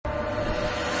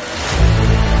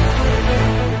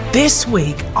This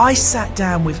week, I sat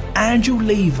down with Andrew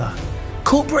Leaver,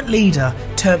 corporate leader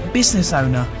turned business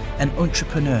owner and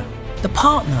entrepreneur, the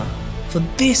partner for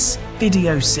this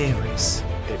video series.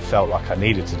 It felt like I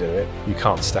needed to do it. You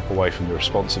can't step away from the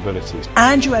responsibilities.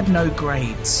 Andrew had no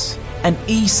grades, and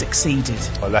he succeeded.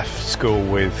 I left school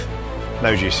with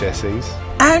no GCSEs.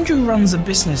 Andrew runs a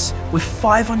business with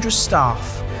 500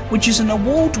 staff, which is an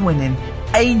award-winning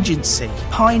agency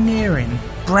pioneering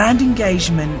brand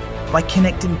engagement by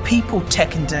connecting people,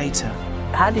 tech and data.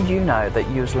 How did you know that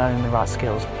you was learning the right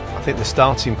skills? I think the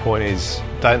starting point is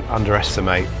don't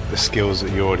underestimate the skills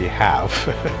that you already have.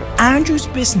 Andrew's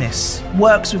business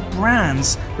works with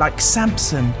brands like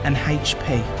Samsung and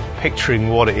HP. Picturing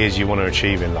what it is you want to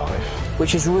achieve in life.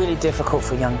 Which is really difficult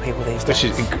for young people these days. Which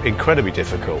is incredibly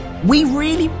difficult. We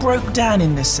really broke down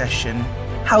in this session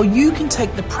how you can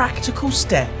take the practical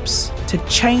steps to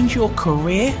change your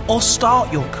career or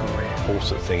start your career. The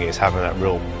important thing is having that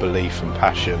real belief and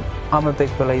passion. I'm a big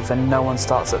believer no one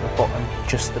starts at the bottom,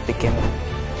 just the beginning.